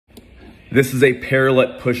This is a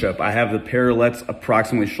parallette push-up. I have the parallettes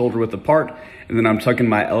approximately shoulder width apart, and then I'm tucking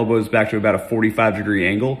my elbows back to about a 45-degree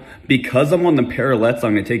angle. Because I'm on the parallettes,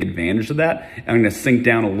 I'm gonna take advantage of that. I'm gonna sink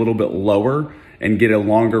down a little bit lower and get a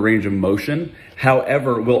longer range of motion.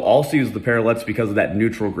 However, we'll also use the parallettes because of that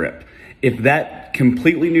neutral grip. If that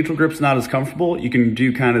completely neutral grip's not as comfortable, you can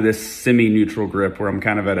do kind of this semi-neutral grip where I'm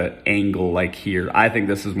kind of at an angle like here. I think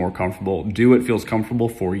this is more comfortable. Do what feels comfortable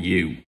for you.